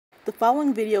The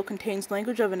following video contains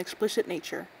language of an explicit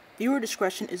nature. Viewer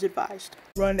discretion is advised.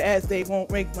 Run as they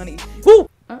won't make money. Woo!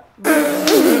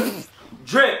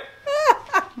 Drip!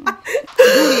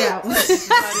 Booty out.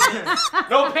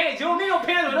 No pants. You don't need no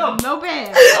pants with them. No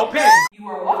pants. No pants. You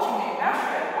are watching a master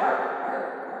at work.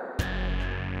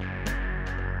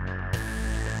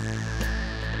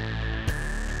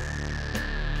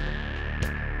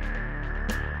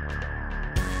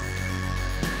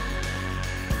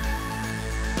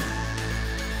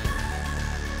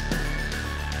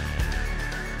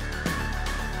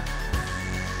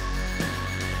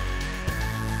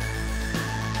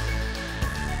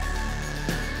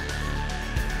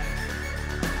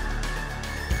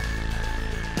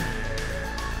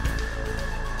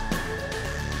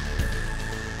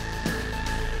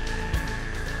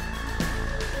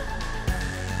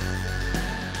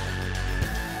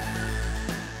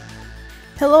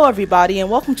 Hello everybody and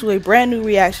welcome to a brand new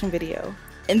reaction video.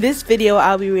 In this video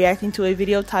I'll be reacting to a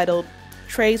video titled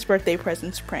Trey's Birthday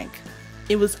Presents Prank.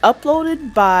 It was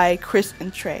uploaded by Chris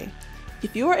and Trey.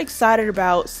 If you are excited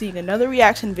about seeing another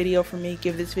reaction video from me,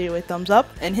 give this video a thumbs up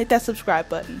and hit that subscribe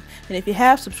button. And if you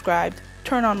have subscribed,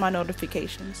 turn on my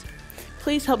notifications.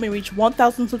 Please help me reach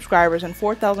 1,000 subscribers and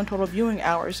 4,000 total viewing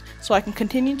hours so I can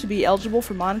continue to be eligible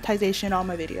for monetization on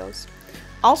my videos.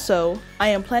 Also, I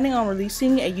am planning on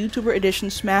releasing a YouTuber edition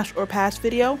Smash or Pass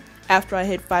video after I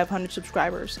hit 500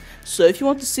 subscribers. So if you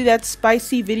want to see that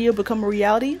spicy video become a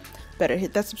reality, better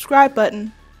hit that subscribe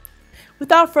button.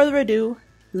 Without further ado,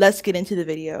 let's get into the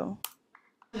video.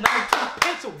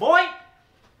 Pencil, boy.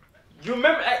 You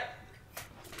remember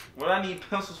what I need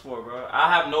pencils for, bro?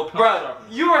 I have no pencils. Bro,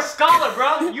 you're a scholar,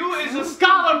 bro. You is a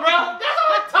scholar, bro. That's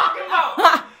what I'm talking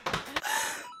about.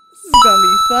 It's gonna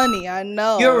be funny, I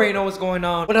know. You already know what's going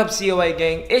on. What up, COA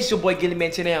gang? It's your boy Gilly,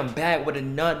 man. Today I'm back with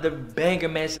another banger,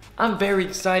 man. I'm very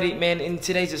excited, man, and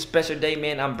today's a special day,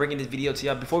 man. I'm bringing this video to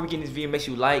y'all. Before we get in this video, make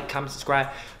sure you like, comment, subscribe,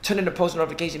 turn on the post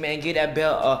notification, man. Get that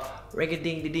bell,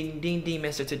 ring-a-ding-ding-ding-ding,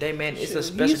 man. So today, man, it's a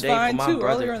special day for my brother.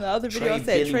 Earlier in the other video, I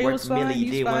said Trey was fine.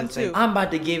 He's fine too. I'm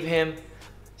about to give him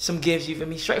some gifts, you feel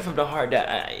me? Straight from the heart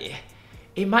that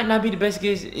it might not be the best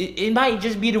gifts. It might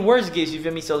just be the worst gifts, you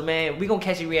feel me? So, man, we gonna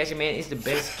catch your reaction, man. It's the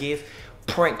best gift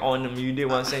prank on them, you know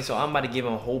what I'm saying? So, I'm about to give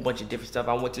him a whole bunch of different stuff.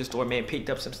 I went to the store, man, picked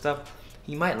up some stuff.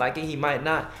 He might like it, he might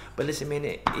not. But listen, man,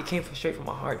 it came straight from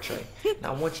my heart, Trey.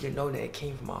 Now, I want you to know that it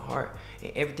came from my heart.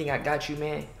 And everything I got you,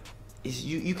 man, is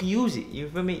you can use it. You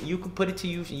feel me? You can put it to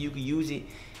use and you can use it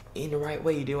in the right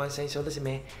way, you know what I'm saying? So, listen,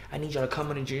 man, I need y'all to come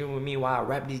on the journey with me while I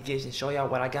wrap these gifts and show y'all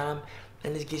what I got them.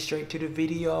 And let's get straight to the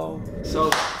video. So,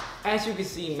 as you can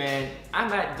see, man,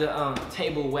 I'm at the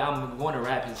table where I'm going to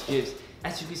wrap his gifts.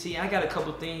 As you can see, I got a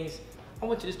couple things I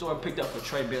went to the store and picked up for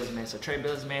Trey Bills, man. So Trey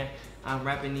Bills, man, I'm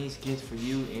wrapping these gifts for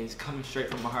you, and it's coming straight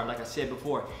from my heart, like I said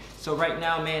before. So right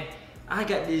now, man, I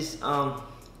got this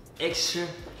extra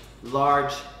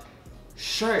large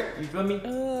shirt. You feel me? Trey,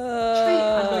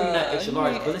 I know you're not extra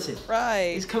large, but listen,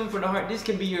 right. It's coming from the heart. This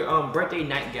can be your birthday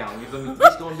nightgown. You feel me?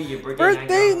 This gonna be your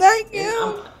birthday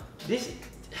nightgown. This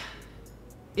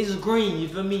is green, you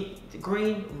feel me? The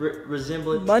green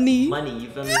resembles money, you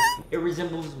feel me? It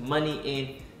resembles money,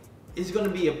 and it's gonna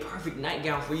be a perfect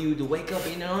nightgown for you to wake up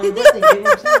in on your birthday, you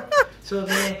know what I'm saying? So,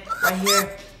 man, right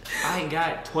here, I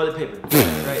got toilet paper,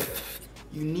 right?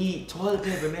 You need toilet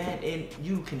paper, man, and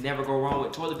you can never go wrong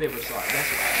with toilet paper, so that's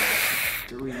why I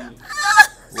got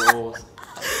 3 rolls.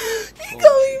 You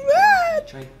gonna be mad.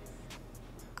 Trey,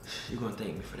 you're gonna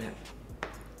thank me for that.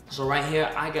 So right here,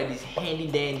 I got these handy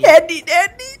dandy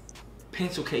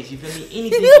pencil case, you feel me?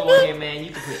 Anything go in here, man.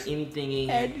 You can put anything in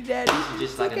here. This is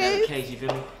just like another case, you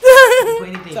feel me? You can put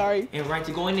anything. Sorry. And right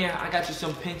to go in there, I got you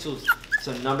some pencils.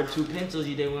 Some #2 pencils,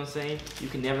 you dig what I'm saying? You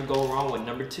can never go wrong with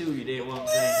 #2, you dig what I'm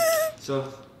saying?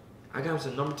 So I got him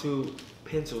some #2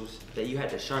 pencils that you had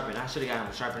to sharpen. I should have got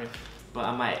him a sharpener, but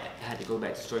I might have to go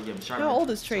back to the store and get him sharpened. How old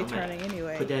is Trey turning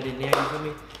anyway? Put that in there, you feel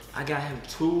me? I got him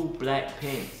 2 black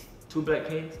pens. 2 black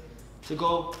pens to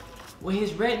go with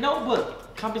his red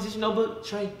notebook, composition notebook.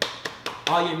 Trey,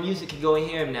 all your music can go in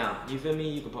here now. You feel me?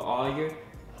 You can put all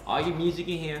your music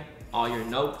in here, all your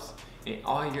notes, and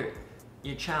all your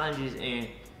challenges, and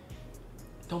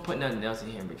don't put nothing else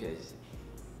in here because,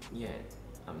 yeah,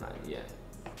 I'm not, yeah.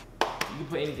 You can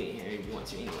put anything in here if you want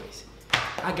to, anyways.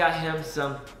 I got him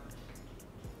some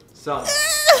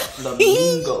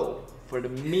flamingo.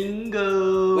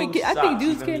 Wait, I think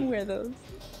dudes can wear those.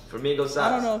 Flamingo socks. I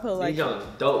don't know if he'll like these young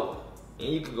dope. And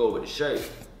you could go with a shirt.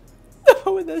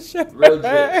 With a shirt. Real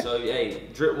drip. So, hey,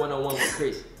 drip 101 with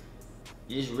Chris.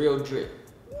 It's real drip.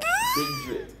 Big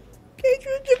drip.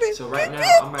 So right now,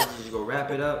 I'm about to just go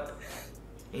wrap it up.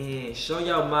 and show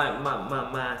y'all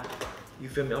my. You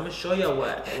feel me? I'm gonna show y'all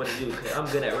what to do. Cause I'm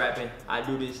good at rapping. I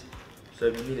do this. So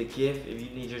if you need a gift, if you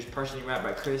need just personally rap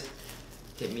by Chris,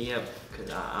 hit me up. Cause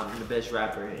I'm the best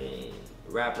rapper and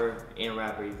rapper.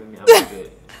 You feel me? I'm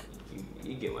good.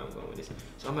 You get where I'm going with this.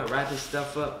 So I'm gonna wrap this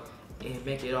stuff up and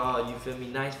make it all, you feel me,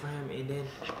 nice for him, and then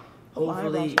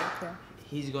hopefully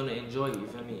he's gonna enjoy it, you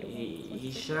feel me?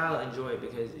 He shall enjoy it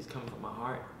because it's coming from my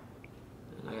heart.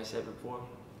 And like I said before,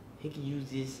 he can use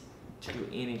this to do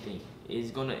anything. It's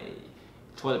gonna,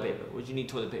 toilet paper, what you need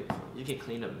toilet paper for? You can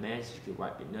clean up mess, you can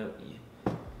wipe it up.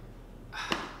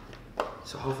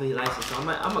 So hopefully he likes it. So I'm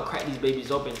gonna crack these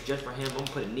babies open just for him. I'm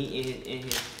gonna put a neat in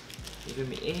his, you feel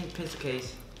me, in his pencil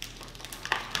case.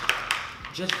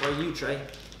 Just for you, Trey.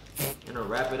 And I'll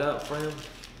wrap it up for him.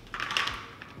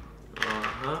 You know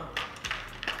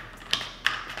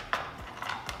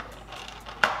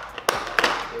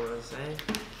what I'm saying?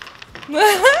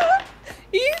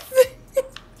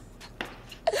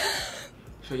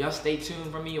 So y'all stay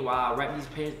tuned for me while I wrap these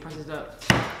presents up.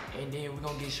 And then we're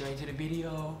gonna get straight to the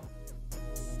video.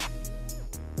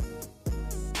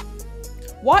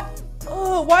 What?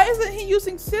 Oh, why isn't he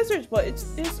using scissors? But it's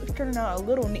turning out a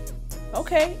little neat.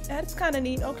 Okay, that's kind of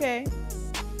neat. Okay.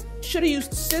 Should have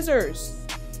used scissors.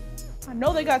 I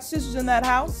know they got scissors in that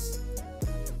house.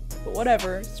 But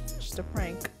whatever, it's just a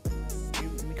prank. You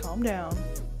calm down.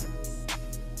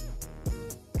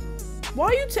 Why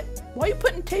are you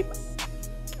putting tape?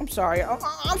 I'm sorry,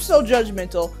 I'm so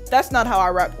judgmental. That's not how I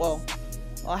wrap. Well,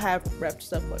 I have wrapped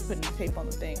stuff, but putting the tape on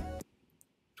the thing.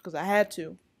 Because I had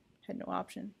to. Had no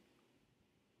option.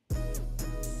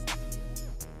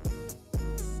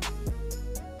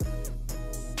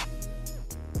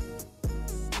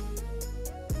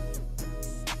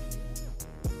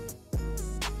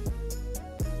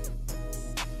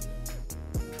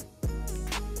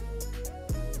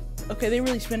 Okay, they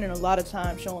really spending a lot of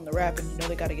time showing the rapping. You know,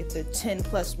 they gotta get their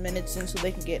 10+ minutes in so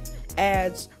they can get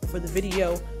ads for the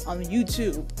video on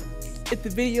YouTube. If the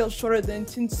video is shorter than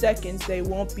 10 seconds, they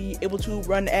won't be able to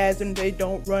run ads, and if they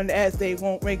don't run ads, they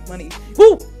won't make money.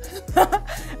 Woo!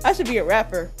 I should be a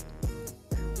rapper.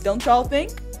 Don't y'all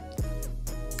think?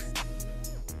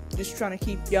 Just trying to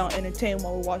keep y'all entertained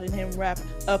while we're watching him wrap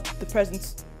up the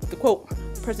presents, the quote,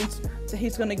 presents that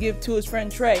he's gonna give to his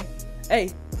friend Trey.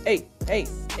 Hey,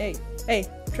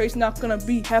 Trey's not gonna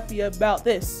be happy about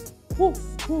this. Woo,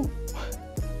 woo.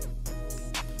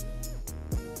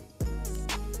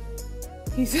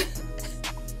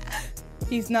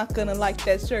 He's not gonna like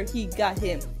that shirt he got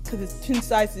him because his 10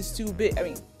 size is too big. I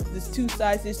mean, this 2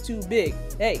 size is too big.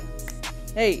 Hey,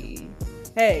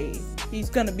 he's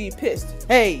gonna be pissed.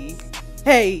 Hey.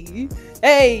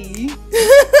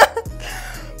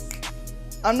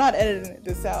 I'm not editing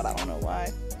this out. I don't know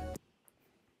why.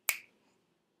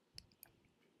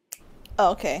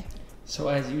 Oh, okay. So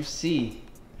as you see,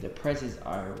 the presents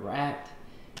are wrapped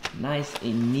nice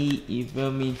and neat, you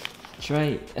feel me?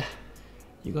 Trey,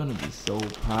 you're gonna be so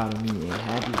proud of me and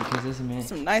happy because listen, man,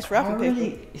 some nice wrapping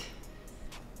paper.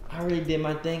 I really did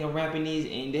my thing on wrapping these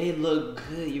and they look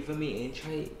good, you feel me? And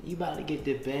Trey, you about to get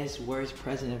the best, worst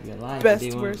present of your life.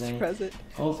 Best, worst present.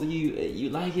 Hopefully you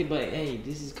like it, but hey,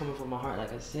 this is coming from my heart,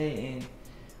 like I said, and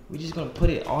we're just gonna put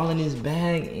it all in this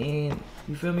bag and,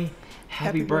 you feel me?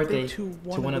 Happy birthday to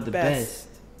one of the best.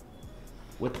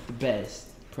 With the best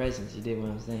presents, you dig what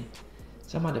I'm saying?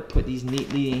 So I'm about to put these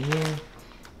neatly in here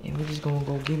and we're just gonna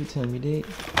go give it to him, you dig?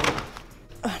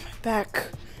 Oh, my back.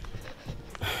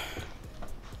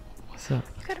 What's up?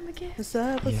 You got him again. What's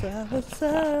up? It's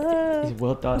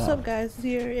well thought out. What's up, guys? It's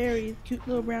here, Aries. Cute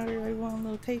little brown girl. Everyone, a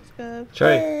little taste of.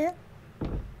 Trey. Yeah.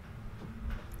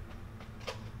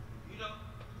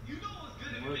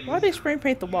 Why they spray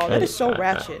paint the wall? That is so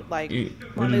ratchet. Like, it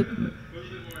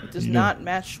does not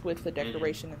match with the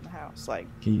decoration in the house. Like,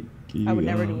 I would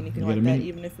never do anything like that,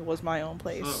 even if it was my own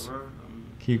place.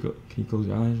 Can you close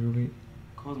your eyes real quick?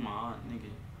 Close my eyes, nigga.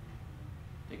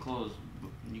 They close.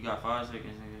 You got 5 seconds,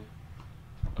 nigga.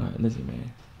 Alright, listen,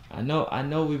 man. I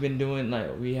know we've been doing,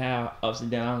 like, we have ups and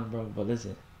downs, bro, but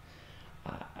listen.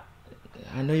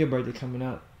 I know your birthday coming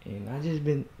up, and I just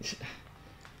been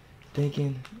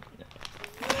thinking,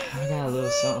 I got a little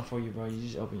something for you, bro. You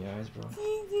just open your eyes, bro.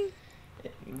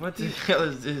 What the hell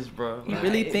is this, bro? He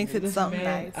really thinks it's something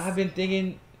nice. I've been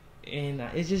thinking, and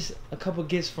it's just a couple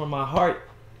gifts from my heart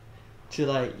to,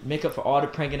 like, make up for all the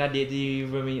pranking I did to you,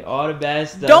 feel me? All the bad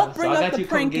stuff. Don't bring up the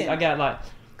pranking. I got, like,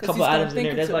 a couple items in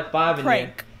there. That's like 5 in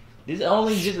there. This is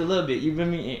only just a little bit, you feel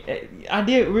me? I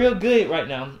did real good right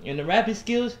now. And the rapping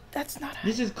skills, that's not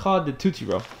this is called the Tootsie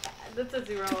Roll. The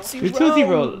Tootsie Roll. The Tootsie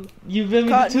Roll. You feel me?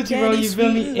 The Tootsie Roll, you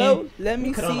feel me? And let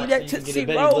me cut see on, that so you can Tootsie get a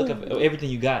better Roll. look of everything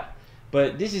you got.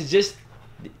 But this is just...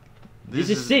 This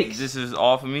is 6. This is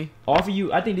all for me? All for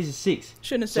you. I think this is 6.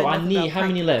 Shouldn't have said So I nothing need about how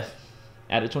many pranking. left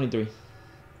out of 23?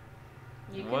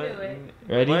 You can What? do it.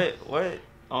 Ready? What?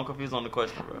 I'm confused on the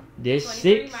question, bro. There's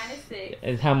 23 6. minus 6.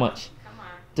 And how much? Come on.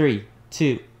 3,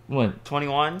 2, 1.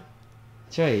 21?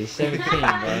 Trey, it's 17, bro.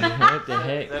 What the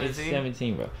heck? 17? It's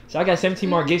 17, bro. So I got 17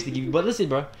 more gifts to give you. But listen,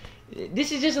 bro.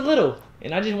 This is just a little.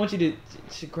 And I just want you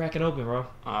to crack it open, bro.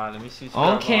 Alright, let me see.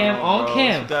 On cam, on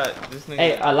cam. This nigga.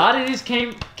 Hey, a lot of this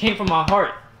came from my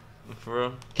heart. For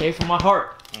real? Came from my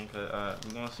heart. Okay, alright.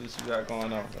 We're gonna see what you got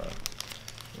going on, bro.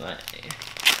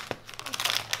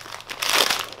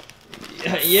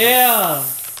 Yeah.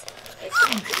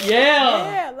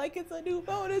 Yeah, like it's a new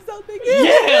phone or something.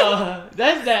 Yeah.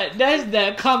 That's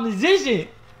that composition.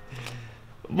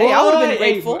 Hey, I would've been Boy,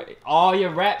 grateful. hey, all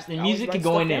your raps and music can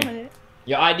go in there.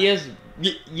 Your ideas,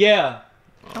 yeah.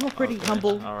 I'm a pretty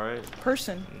humble Alright.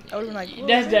 person. I would've been like, whoa,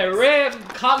 That's that thanks.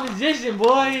 rap composition,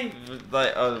 boy.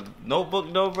 Like a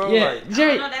notebook, though, bro? Yeah, Like,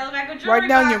 Jay. No, that look like a jewelry Write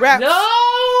down your box. raps.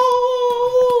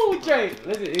 No, Jay.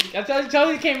 Listen, I told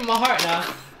you it came from my heart now.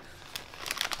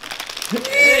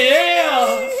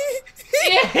 Yeah.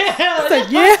 Yeah. It's like,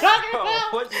 That's yeah. what I'm talking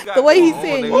about. what you got The way he's going on,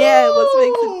 saying, nigga? yeah,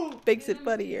 what makes it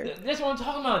funnier. That's what I'm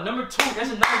talking about. Number 2. That's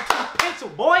a number 2 pencil,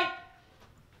 boy.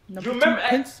 Number You remember- 2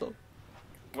 pencil.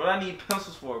 What I need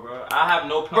pencils for, bro? I have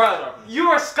no pencil Bro, sharpeners.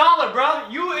 you a scholar, bro.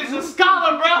 You is a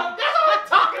scholar, bro. That's what I'm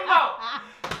talking about.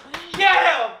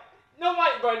 Yeah.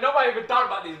 Nobody even thought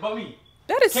about this but me.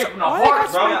 That is Came from the why they heart,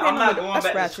 got Bro, spray I'm paint not on the- going that's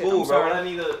back to ratchet. school, I'm bro. sorry. I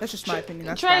need a... That's just my opinion.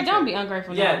 That's Trey, ratchet. don't be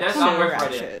ungrateful. Yeah, now. that's Come on. ungrateful.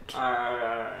 ratchet.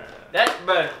 Alright.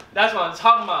 That's what I'm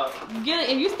talking about. Gilly,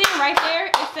 if you stand right there,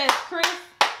 it says Chris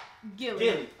Gilly.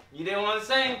 Gilly. You didn't want to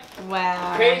say?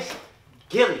 Wow. Chris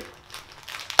Gilly.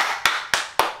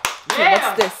 Okay,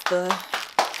 Yeah. what's this? The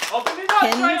Open it up,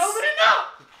 Trey. Pins? Open it up.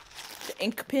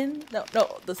 ink pen? No,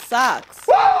 the socks.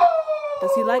 Woo!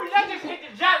 Does he like- That just hit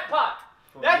the jackpot.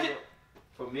 That just...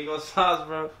 For Migos sauce,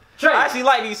 bro. Trey. I actually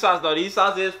like these sauce, though. These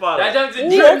sauce is fire. That doesn't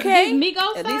Ooh, drip. okay.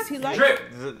 Migos At socks? least he likes Drip.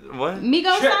 What?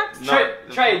 Migos Trip. socks? No.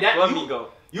 Trey, that What you- Migo?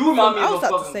 You remind me I of was a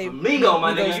about to fucking say flamingo,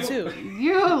 my Migos nigga. too.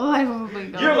 You're like a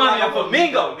Migos. You remind me of a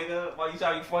flamingo. Nigga, why you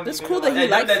trying to be funny? It's nigga? cool that he Like,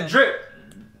 likes that them. drip.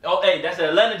 Oh, hey, that's a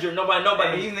Atlanta drip. Nobody.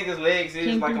 Hey, these niggas' legs is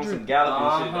King like on Drip. some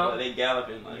galloping shit. Uh-huh. Bro. They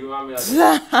galloping. Like, You remind me of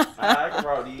that. alright,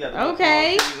 bro. You got the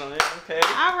Okay. palm trees on there. Okay.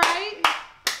 All right.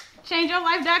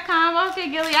 ChangeYourLife.com. Okay,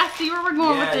 Gilly, I see where we're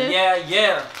going with this.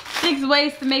 Yeah. 6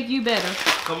 ways to make you better.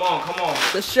 Come on.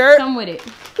 The shirt. Come with it.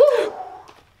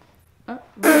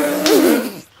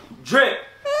 Drip.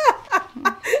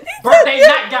 Birthday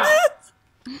nightgown.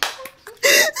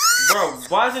 Bro,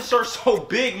 why is this shirt so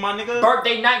big, my nigga?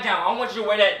 Birthday nightgown. I want you to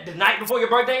wear that the night before your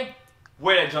birthday.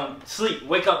 Wear that junk. Sleep.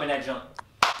 Wake up in that junk.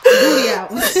 Booty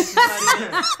out.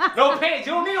 No pants.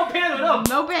 You don't need no pants with them.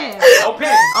 No pants. No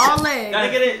pants. All legs.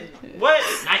 Nigga, that, what?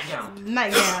 Nightgown.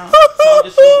 Nightgown. So I'm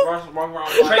just walking around.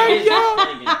 Trey Just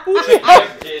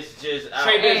out.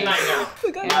 Trey bitch nightgown.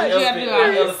 My You have to do all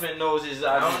this. elephant nose is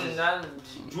out.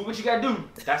 Do what you gotta do.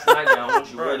 That's nightgown. I want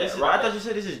you to Bro, wear this that. is, I thought you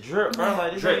said this is drip, bro.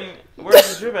 Like, this Drip. ain't,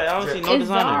 where's the drip at? I don't Drip. see no It's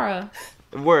designer.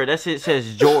 Zara. Word, that's it.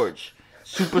 Says George.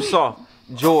 Super soft.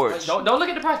 George. Don't look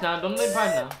at the price now. Don't look at the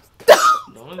price now.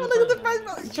 Don't Look at the price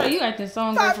now. Trey, you acting so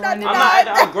ungrateful right I'm now.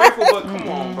 not grateful, but come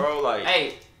on, bro. Like,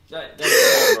 Hey. come on,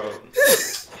 bro.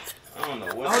 I don't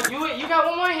know what. Oh, you got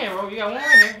one more in here, bro. You got one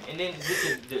more in here. And then this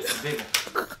is the big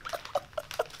one.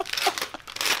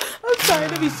 I'm sorry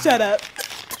to be shut up.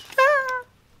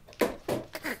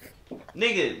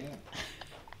 Nigga.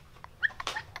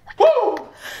 Woo!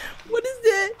 What is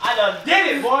that? I done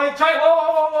did it, boy. Trey,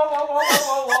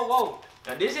 whoa.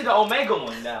 Now this is the Omega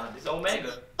one now. This is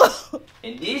Omega.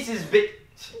 And this is big.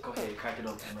 Go ahead, crack it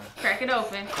open, bro. Crack it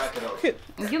open. Crack it open.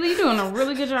 Gilly, you doing a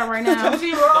really good job right now.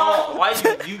 Tootsie Don't. roll. Why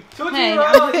you? Tootsie Hey, roll.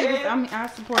 I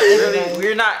support Really? everybody.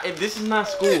 We're not. This is not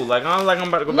school. Like, I'm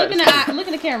about to go back Look to in school. look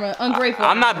in the camera. Ungrateful.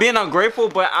 I'm not being ungrateful,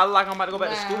 but I'm about to go back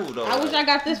Wow. to school though. I wish I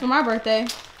got this for my birthday.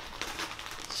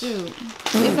 Shoot.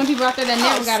 There's some people out there that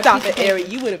never got a Stop piece it, of cake. Ari.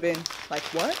 You would have been like,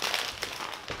 what?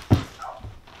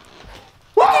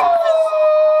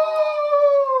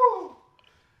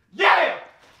 Yeah.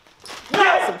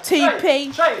 Some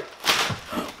T-Pain. Trey.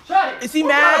 Is he What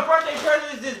mad? kind of birthday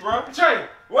present is this, bro? Trey.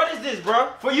 What is this,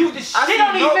 bro? For you to I shit see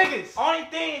on these no- niggas. Only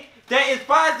thing that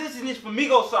inspires this is this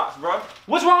Flamingo socks, bro.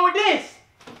 What's wrong with this?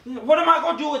 What am I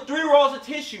gonna do with 3 rolls of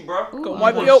tissue, bro? Ooh, Go I'm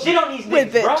wipe gonna- your Shit on these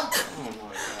with niggas, it. bro. Oh my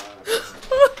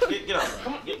god. Get up.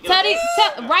 Come on, get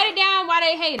up. Write it down why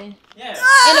they hating. Yeah.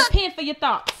 And a pen for your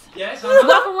thoughts. Yes.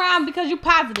 Walk around because you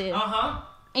positive. Uh-huh.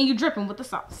 And you dripping with the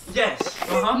sauce. Yes.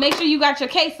 Uh-huh. Make sure you got your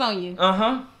case on you.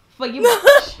 Uh-huh. For your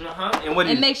butt. Uh-huh. And what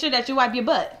is And make sure that you wipe your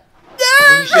butt.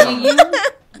 when you shit on And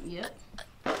you, yep.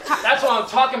 That's what I'm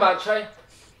talking about, Trey.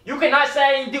 You cannot say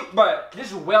I ain't do, but this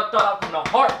is well thought out from the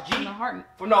heart, G. From the heart.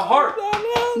 From the heart.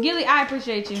 Gilly, I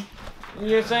appreciate you. You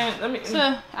know what I'm saying? Let me.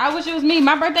 So, I wish it was me.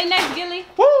 My birthday next, Gilly.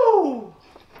 Woo!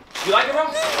 You like it, bro?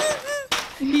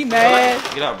 He mad.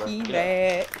 Get out, bro. He Get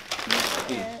mad.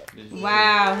 out.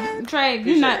 Wow. Trey, you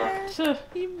Appreciate not. it, Sure.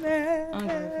 He mad.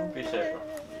 Ungrateful. Appreciate it,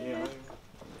 bro. Yeah.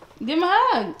 Give him a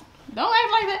hug. Don't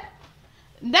act like that.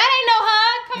 That ain't no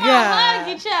hug. Come Yeah. on,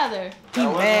 hug each other. He That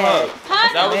was a mad. hug.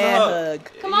 Hug. That was a Mad hug.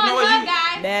 hug. Come You on, know what, hug, you-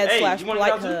 guys. Mad Hey, slash you wanna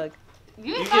polite go too? hug.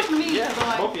 You ain't You talking to get- me, yeah,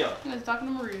 boy. both of y'all. You was talking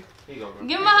to Maria. Here you go, bro.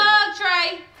 Give him a hug,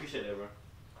 Trey. Appreciate that, bro.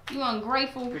 You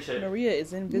ungrateful. Appreciate it. Maria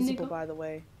is invisible, Nigga. by the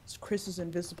way. It's Chris's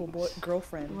invisible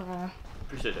girlfriend. Wow.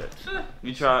 Appreciate that.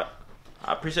 You tried.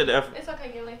 I appreciate the effort. It's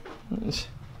okay, Gilly.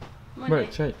 Bro,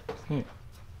 Trey. Here.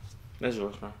 That's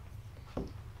yours, man.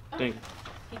 Thank you.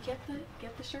 He kept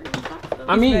the shirt in the box, though.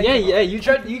 I mean, yeah. You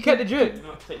kept the drip. You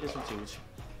know, take this one too with you.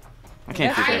 I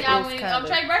can't That's fit Alright, that, y'all, bro. when, kinda- on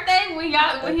Trey's birthday,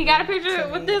 when he got a picture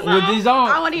with this on. With these on.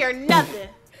 I want to hear nothing.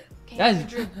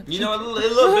 That's You know,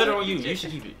 it look better on you. You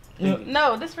should keep it. Yeah.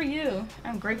 No, this for you.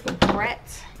 I'm grateful, brat.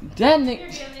 that Here,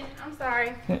 nigga. Gilly. I'm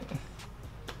sorry.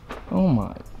 Oh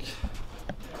my.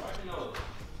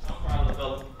 I'm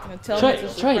gonna tell Trey, him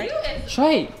this is a Trey, prank.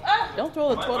 Trey, Don't throw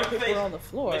the Wipe toilet your paper face. on the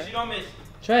floor. Make sure you don't miss.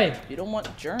 Trey. You don't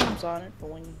want germs on it, but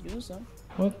when you use them.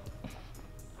 What?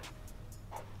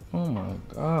 Oh my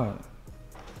god.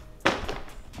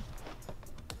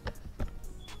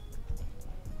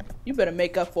 You better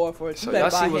make up for it for it. You So better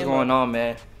y'all buy see what's him going on,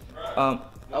 man.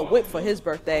 a whip for his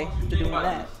birthday for doing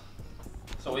that.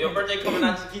 So when your birthday coming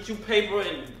out, to get you paper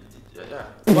and yeah.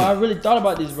 Well, I really thought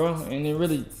about this, bro, and it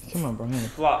really. Come on, bro. Here.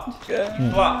 Flopped. You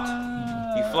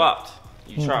flopped. You flopped.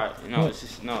 You tried. You know, it's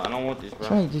just no. I don't want this, bro.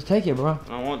 Trey, just take it, bro. I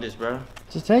don't want this, bro.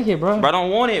 Just take it, bro. Bro, I don't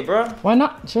want it, bro. Why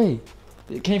not, Trey?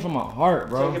 It came from my heart,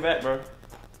 bro. Take it back, bro.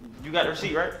 You got the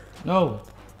receipt, right? No,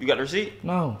 You got the receipt?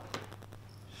 no.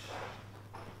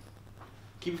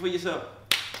 Keep it for yourself.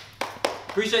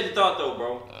 Appreciate the thought, though,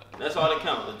 bro. That's all that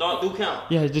counts. The thought do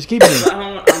count. Yeah, just keep it.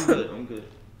 I'm good. I'm good.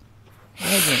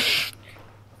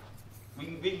 We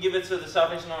can give it to the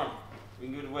Salvation Army. We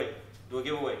can give it away. Do a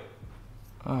giveaway.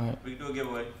 All right. We can do a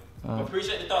giveaway. Alright.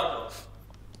 Appreciate the thought, though.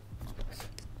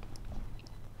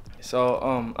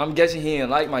 So I'm guessing he didn't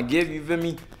like my gift. You feel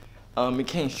me? It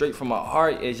came straight from my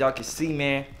heart, as y'all can see,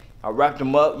 man. I wrapped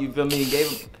him up. You feel me? Gave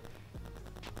him.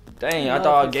 Dang, I Love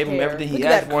thought I his gave him hair. everything he Look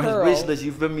at asked that for on his curl. wish list.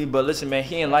 You feel me? But listen, man,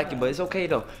 he didn't like it, but it's okay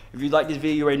though. If you like this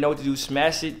video, you already know what to do.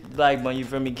 Smash it, like button. You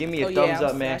feel me? Give me a Oh, yeah, thumbs I'm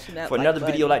up, man, smashing that for like another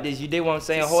button. video like this. You did what I'm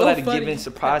saying? A It's whole so lot of funny. giving, Got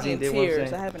surprising. me You in did what I'm tears.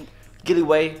 saying? I haven't Gilly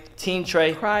Way, Team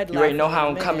Trey. cried You already know laughing how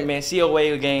in I'm a coming, man. minute.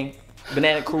 COA gang,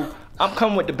 Banana Crew. I'm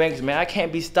coming with the bangers, man. I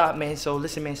can't be stopped, man. So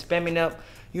listen, man, spamming up.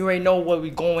 You already know what we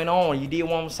going on. You did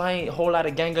what I'm saying? A whole lot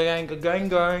of gang.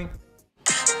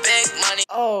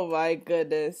 Oh my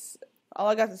goodness. All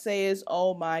I got to say is,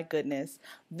 oh my goodness.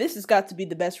 This has got to be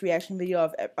the best reaction video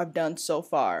I've done so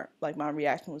far. Like, my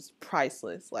reaction was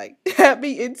priceless. Like, had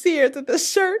me in tears at the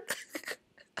shirt.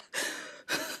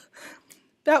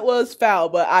 That was foul,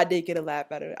 but I did get a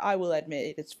laugh out of it. I will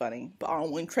admit it's funny. But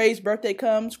when Trey's birthday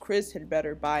comes, Chris had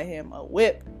better buy him a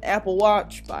whip, Apple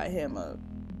Watch, buy him a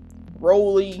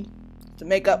Rolly to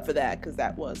make up for that, because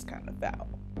that was kind of foul.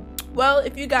 Well,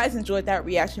 if you guys enjoyed that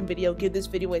reaction video, give this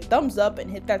video a thumbs up and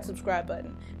hit that subscribe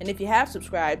button. And if you have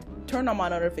subscribed, turn on my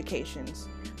notifications.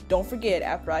 Don't forget,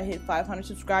 after I hit 500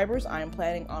 subscribers, I am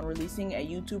planning on releasing a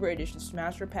YouTuber Edition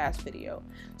Smash or Pass video.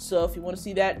 So if you want to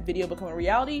see that video become a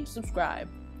reality, subscribe.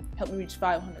 Help me reach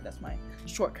 500, that's my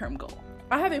short-term goal.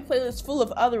 I have a playlist full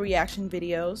of other reaction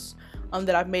videos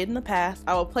that I've made in the past.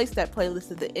 I will place that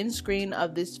playlist at the end screen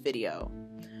of this video.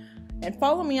 And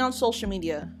follow me on social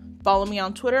media. Follow me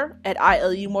on Twitter at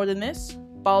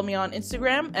ILUMoreThanThis. Follow me on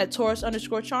Instagram at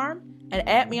Taurus_charm. And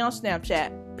add me on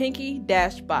Snapchat,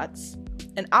 Pinky-Bots.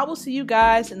 And I will see you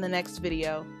guys in the next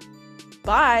video.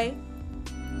 Bye!